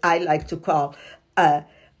went what I like to call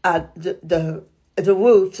the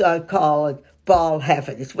roofs are called ball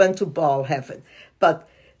heaven. It went to ball heaven. But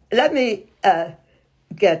let me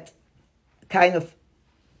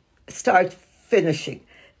start finishing.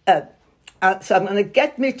 So I'm going to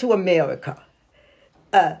get me to America.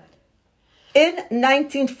 In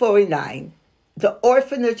 1949, the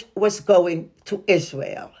orphanage was going to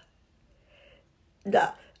Israel.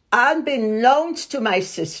 Unbeknownst to my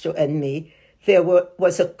sister and me, there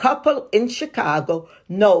was a couple in Chicago,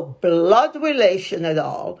 no blood relation at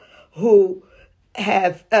all, who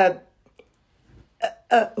have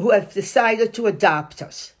decided to adopt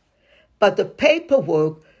us. But the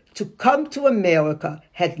paperwork to come to America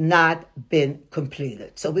had not been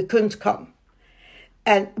completed, so we couldn't come.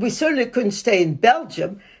 And we certainly couldn't stay in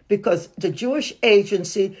Belgium because the Jewish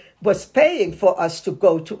agency was paying for us to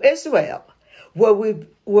go to Israel, where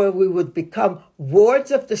we would become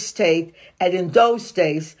wards of the state, and in those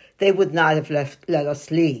days, they would not have let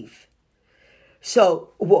us leave. So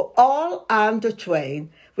we're all on the train,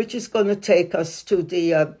 which is going to take us to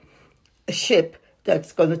the ship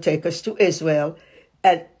that's going to take us to Israel.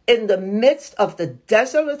 And in the midst of the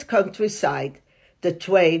desolate countryside, the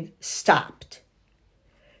train stopped.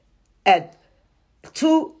 And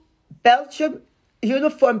two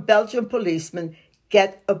uniformed Belgian policemen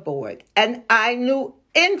get aboard. And I knew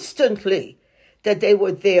instantly that they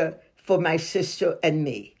were there for my sister and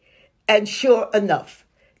me. And sure enough,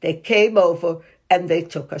 they came over and they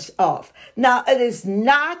took us off. Now, it is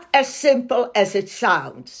not as simple as it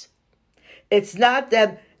sounds. It's not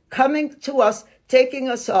them coming to us, taking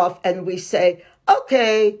us off, and we say,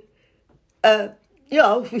 okay,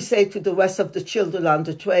 we say to the rest of the children on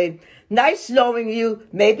the train, nice knowing you,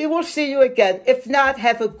 maybe we'll see you again. If not,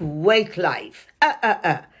 have a great life.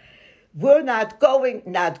 We're not going.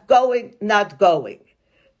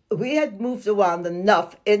 We had moved around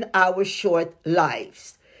enough in our short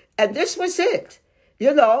lives. And this was it.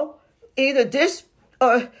 Either this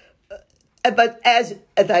or... But as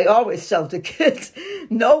I always tell the kids,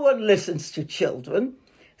 no one listens to children.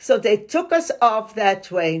 So they took us off that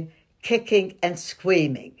train kicking and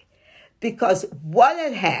screaming. Because what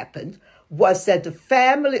had happened was that the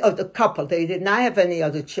family of the couple, they did not have any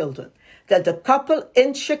other children, that the couple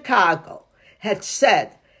in Chicago had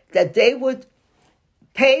said that they would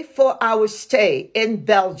pay for our stay in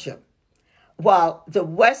Belgium while the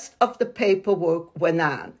rest of the paperwork went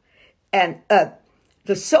on. And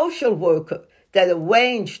the social worker that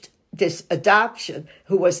arranged this adoption,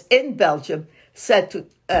 who was in Belgium, said to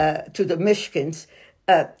the Mishkins,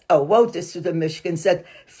 wrote this to the Mishkins, that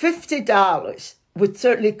 $50 would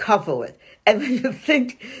certainly cover it. And when you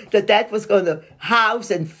think that was going to house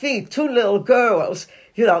and feed two little girls,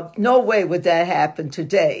 no way would that happen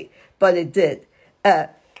today. But it did.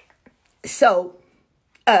 So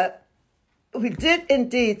we did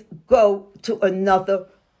indeed go to another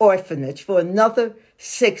orphanage for another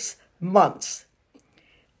 6 months.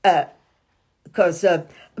 Because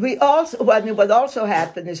what also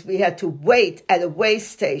happened is we had to wait at a way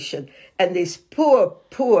station, and these poor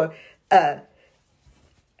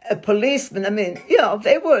policemen, I mean,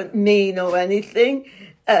 they weren't mean or anything,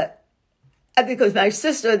 because my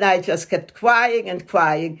sister and I just kept crying and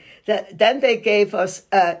crying. Then they gave us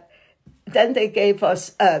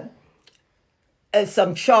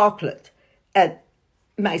some chocolate, and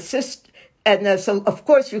my sister, and so of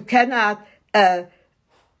course you cannot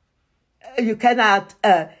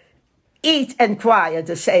eat and cry at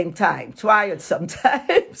the same time. Try it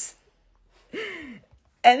sometimes.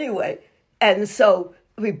 Anyway, and so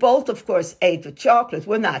we both, of course, ate the chocolate.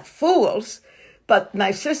 We're not fools, but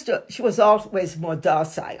my sister, she was always more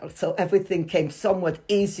docile, so everything came somewhat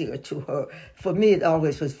easier to her. For me, it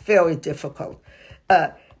always was very difficult.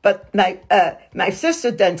 But my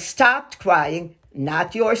sister then stopped crying.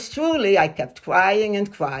 Not yours truly. I kept crying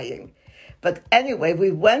and crying. But anyway,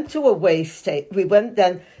 we went to a way state. We went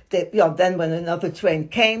then when another train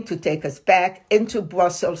came to take us back into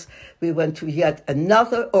Brussels, we went to yet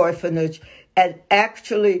another orphanage. And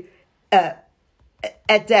actually, at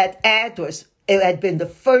that address, it had been the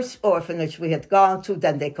first orphanage we had gone to.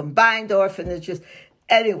 Then they combined orphanages.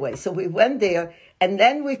 Anyway, so we went there. And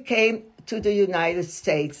then we came to the United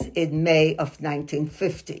States in May of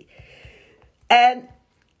 1950. And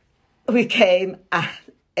we came on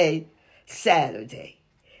a Saturday.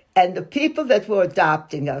 And the people that were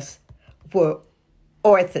adopting us were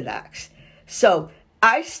Orthodox. So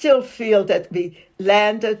I still feel that we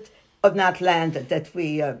that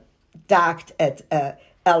we docked at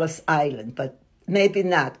Ellis Island, but maybe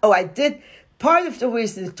not. Oh, I did. Part of the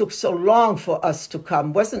reason it took so long for us to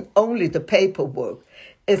come wasn't only the paperwork,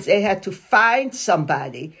 is they had to find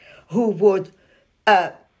somebody who would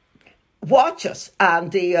watch us on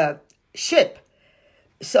the ship.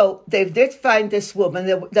 So they did find this woman.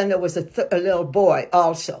 Then there was a little boy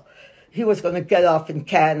also. He was going to get off in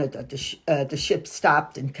Canada. The ship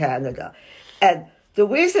stopped in Canada. And the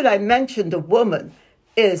reason I mentioned the woman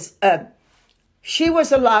is she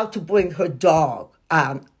was allowed to bring her dog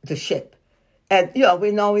on the ship. And,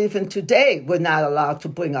 we know even today we're not allowed to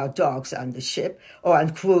bring our dogs on the ship or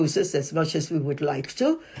on cruises as much as we would like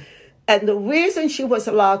to. And the reason she was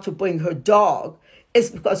allowed to bring her dog is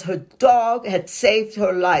because her dog had saved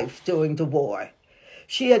her life during the war.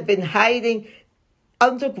 She had been hiding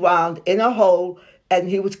underground in a hole, and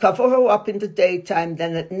he would cover her up in the daytime.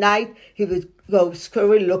 Then at night, he would go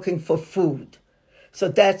scurry looking for food. So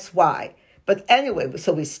that's why. But anyway,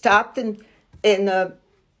 so we stopped in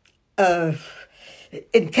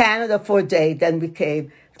Canada for a day. Then we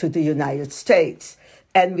came to the United States,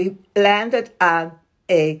 and we docked on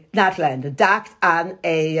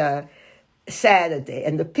a Saturday,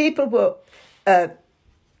 and the people were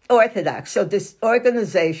Orthodox. So this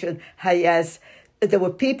organization, Hayez, there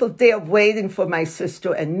were people there waiting for my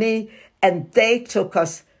sister and me, and they took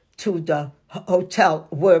us to the hotel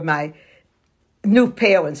where my new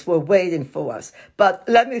parents were waiting for us. But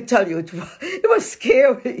let me tell you, it was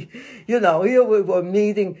scary. Here we were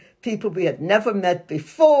meeting people we had never met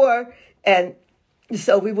before, and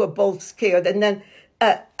so we were both scared. And then,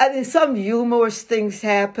 some humorous things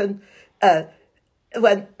happened.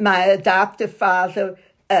 When my adoptive father,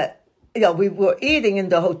 we were eating in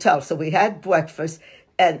the hotel, so we had breakfast,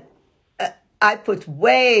 and I put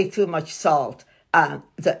way too much salt on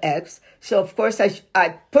the eggs. So, of course, I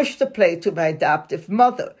pushed the plate to my adoptive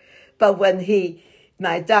mother. But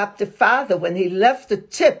my adoptive father, when he left the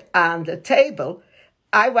tip on the table,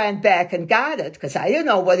 I went back and got it because I didn't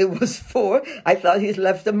know what it was for. I thought he'd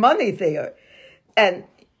left the money there. And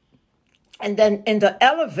then in the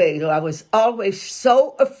elevator, I was always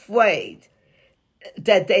so afraid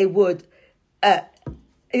that they would,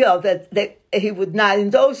 he would not, in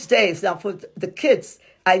those days, now for the kids,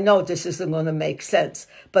 I know this isn't going to make sense,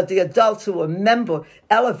 but the adults who remember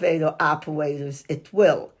elevator operators, it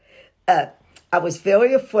will. I was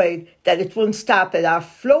very afraid that it wouldn't stop at our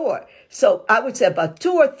floor. So I would say about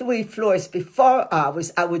 2 or 3 floors before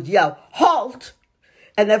ours, I would yell, halt!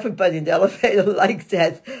 And everybody in the elevator liked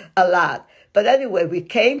that a lot. But anyway, we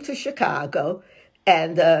came to Chicago,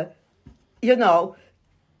 and, even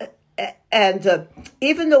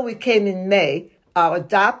though we came in May, our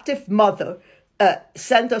adoptive mother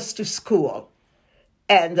sent us to school.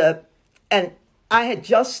 And I had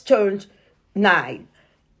just turned 9.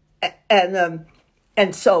 And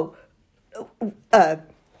so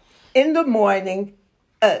in the morning,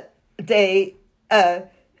 they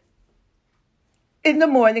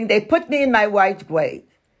put me in my right grade.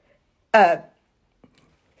 And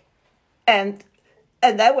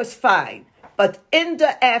that was fine. But in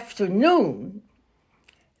the afternoon,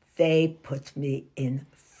 they put me in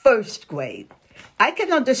first grade. I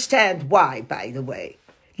can understand why, by the way.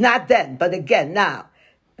 Not then, but again now.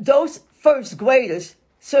 Those first graders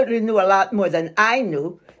certainly knew a lot more than I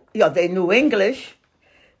knew. They knew English,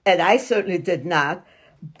 and I certainly did not.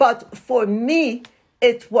 But for me,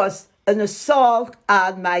 it was an assault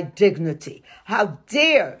on my dignity. How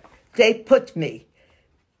dare they put me,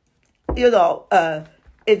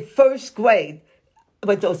 in first grade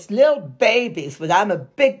with those little babies when I'm a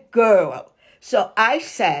big girl. So I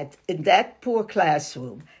sat in that poor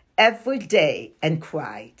classroom every day and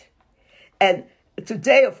cried. And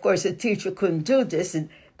today, of course, a teacher couldn't do this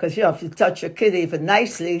because, if you touch a kid even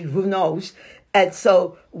nicely, who knows? And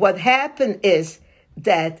so what happened is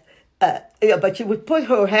that, but she would put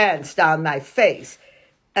her hands down my face.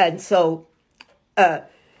 And so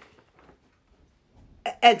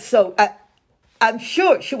I'm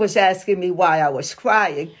sure she was asking me why I was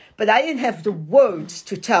crying, but I didn't have the words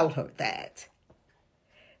to tell her that.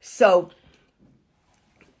 So,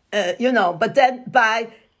 but then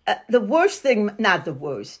the worst thing, not the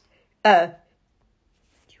worst. You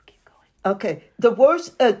keep going. Okay. The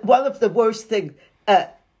worst, one of the worst things, now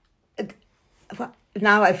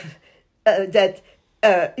I've,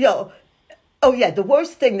 Oh, yeah, the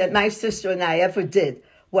worst thing that my sister and I ever did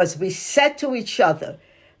was we said to each other,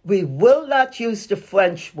 we will not use the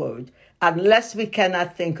French word unless we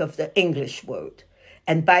cannot think of the English word.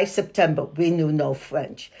 And by September, we knew no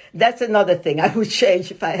French. That's another thing I would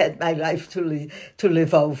change if I had my life to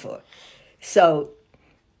live over. So,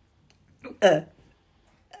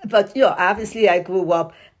 but, obviously I grew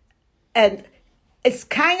up, and it's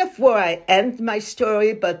kind of where I end my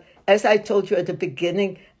story, but as I told you at the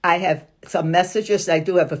beginning, I have some messages. I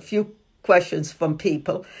do have a few questions from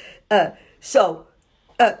people. Everybody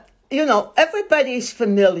is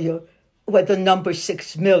familiar with the number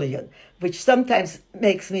 6 million, which sometimes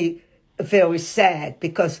makes me very sad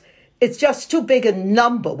because it's just too big a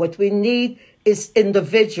number. What we need is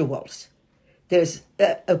individuals. There's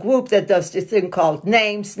a group that does this thing called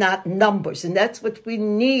names, not numbers, and that's what we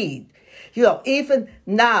need. Even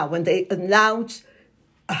now when they announce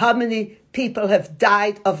how many people have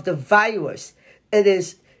died of the virus, it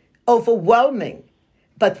is overwhelming.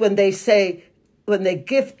 But when they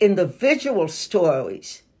give individual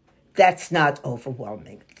stories, that's not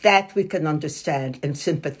overwhelming. That we can understand and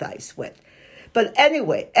sympathize with. But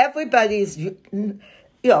anyway, everybody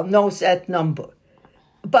knows that number.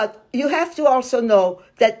 But you have to also know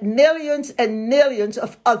that millions and millions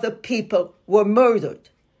of other people were murdered.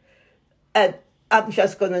 And I'm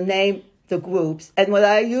just going to name the groups. And what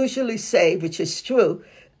I usually say, which is true,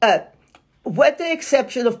 with the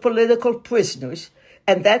exception of political prisoners,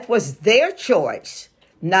 and that was their choice,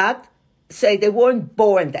 not say they weren't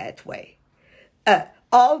born that way.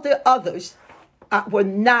 All the others were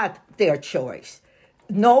not their choice.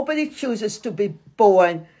 Nobody chooses to be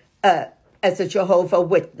born as a Jehovah's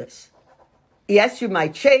Witness. Yes, you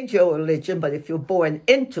might change your religion, but if you're born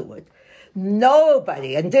into it,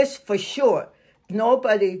 nobody, and this for sure,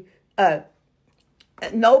 nobody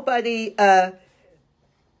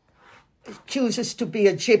chooses to be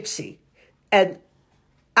a gypsy. And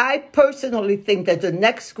I personally think that the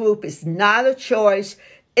next group is not a choice.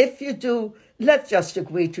 If you do, let's just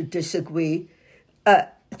agree to disagree,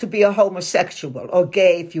 to be a homosexual or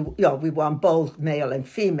gay, if we want both male and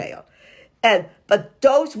female. But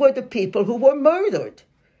those were the people who were murdered,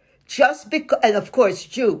 just because, and of course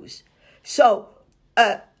Jews. So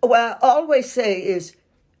what I always say is,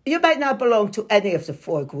 you might not belong to any of the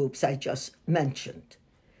 4 groups I just mentioned,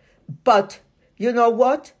 but you know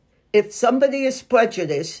what? If somebody is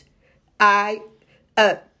prejudiced, they're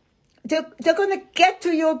going to get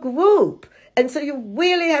to your group, and so you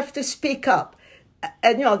really have to speak up.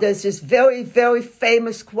 And there's this very, very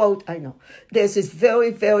famous quote. I know there's this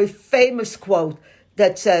very, very famous quote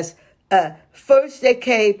that says, "First they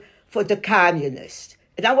came for the communists,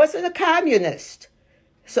 and I wasn't a communist,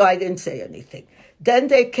 so I didn't say anything. Then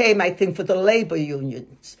they came, I think, for the labor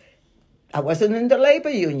unions. I wasn't in the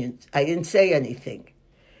labor unions. I didn't say anything.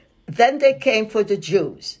 Then they came for the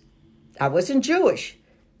Jews. I wasn't Jewish.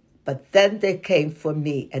 But then they came for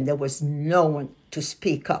me, and there was no one to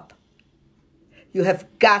speak up. You have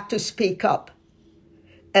got to speak up."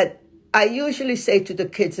 And I usually say to the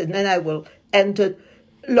kids, and then I will end it,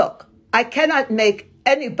 look, I cannot make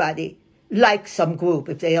anybody like some group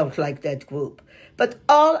if they don't like that group. But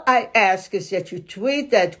all I ask is that you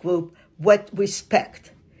treat that group with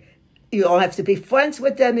respect. You don't have to be friends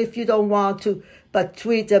with them if you don't want to, but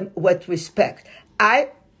treat them with respect. I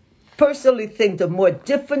personally think the more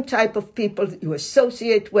different type of people you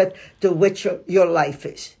associate with, the richer your life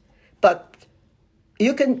is. But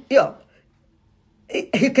you can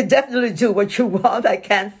definitely do what you want. I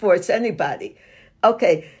can't force anybody.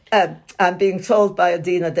 Okay, I'm being told by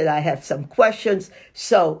Adina that I have some questions.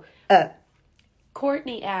 So,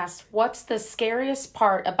 Courtney asks, what's the scariest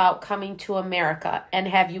part about coming to America, and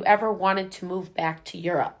have you ever wanted to move back to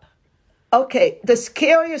Europe? Okay, the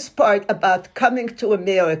scariest part about coming to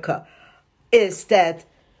America is that,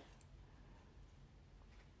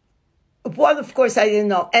 one, of course, I didn't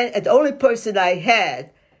know, and the only person I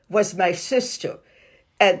had was my sister.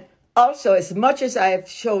 And also, as much as I have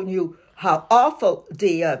shown you how awful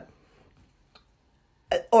the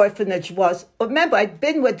orphanage was, remember, I'd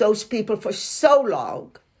been with those people for so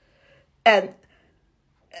long, and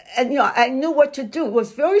I knew what to do. It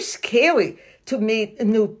was very scary to meet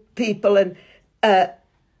new people, and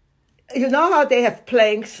you know how they have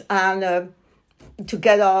planks on to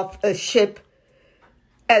get off a ship,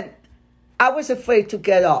 and I was afraid to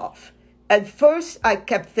get off. At first, I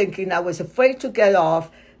kept thinking I was afraid to get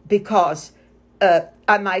off because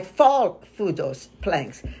I might fall through those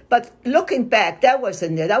planks. But looking back, that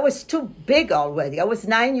wasn't it. I was too big already. I was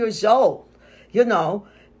 9 years old.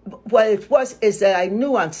 What it was is that I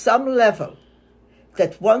knew on some level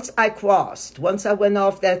that once I went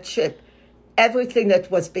off that ship, everything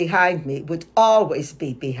that was behind me would always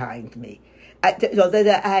be behind me.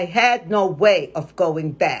 That I had no way of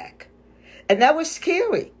going back. And that was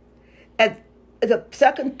scary. And the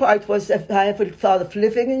second part was if I ever thought of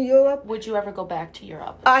living in Europe. Would you ever go back to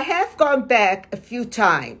Europe? I have gone back a few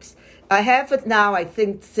times. I have it now, I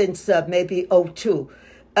think, since maybe '02.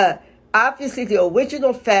 Obviously, the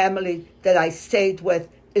original family that I stayed with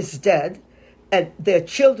is dead, and their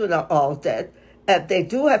children are all dead. They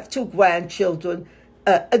do have 2 grandchildren.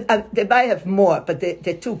 They might have more, but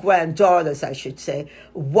they're 2 granddaughters, I should say.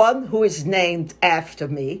 One who is named after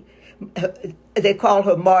me. They call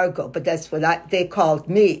her Margot, but that's what they called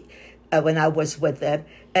me when I was with them.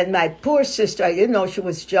 And my poor sister, I didn't know she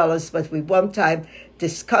was jealous, but we one time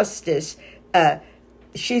discussed this.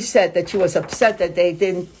 She said that she was upset that they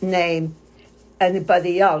didn't name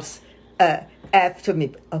anybody else after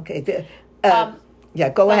me. Okay. Yeah,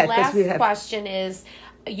 go ahead. The last question is,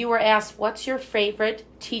 you were asked, what's your favorite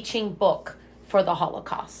teaching book for the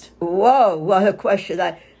Holocaust? Whoa, what a question.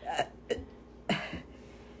 I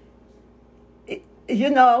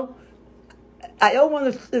don't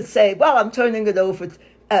want to say, well, I'm turning it over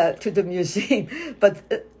to the museum, but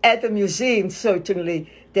at the museum, certainly,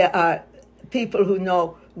 there are people who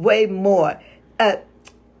know way more. The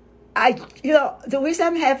reason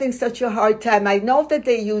I'm having such a hard time, I know that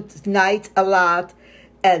they use Knight a lot,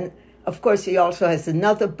 and of course he also has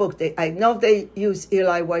another book. I know they use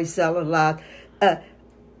Elie Wiesel a lot,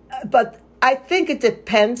 but I think it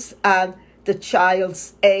depends on the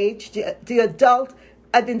child's age. The adult,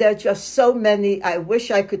 I mean, there are just so many. I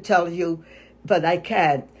wish I could tell you, but I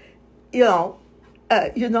can't.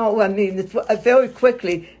 I mean, very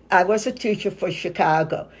quickly, I was a teacher for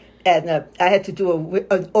Chicago, and I had to do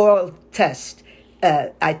an oral test.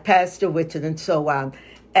 I passed the written and so on.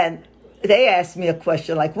 And they asked me a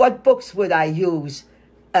question like, what books would I use,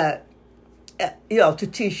 to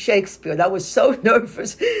teach Shakespeare? And I was so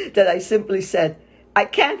nervous that I simply said, I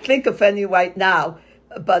can't think of any right now,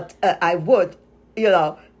 but I would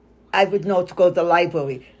know to go to the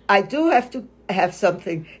library. I do have to have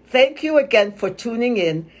something. Thank you again for tuning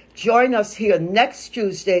in. Join us here next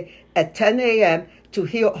Tuesday at 10 a.m. to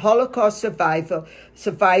hear Holocaust survivor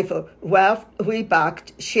Ralph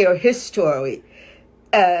Reebach share his story.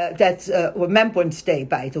 That's Remembrance Day,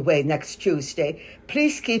 by the way, next Tuesday.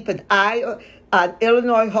 Please keep an eye on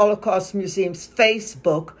Illinois Holocaust Museum's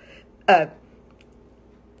Facebook and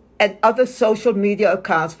other social media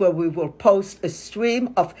accounts where we will post a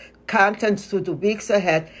stream of content through the weeks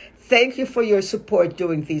ahead. Thank you for your support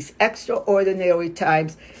during these extraordinary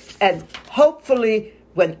times. And hopefully,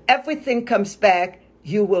 when everything comes back,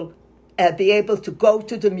 you will be able to go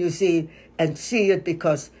to the museum and see it,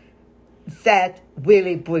 because that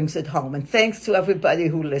really brings it home. And thanks to everybody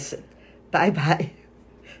who listened. Bye-bye.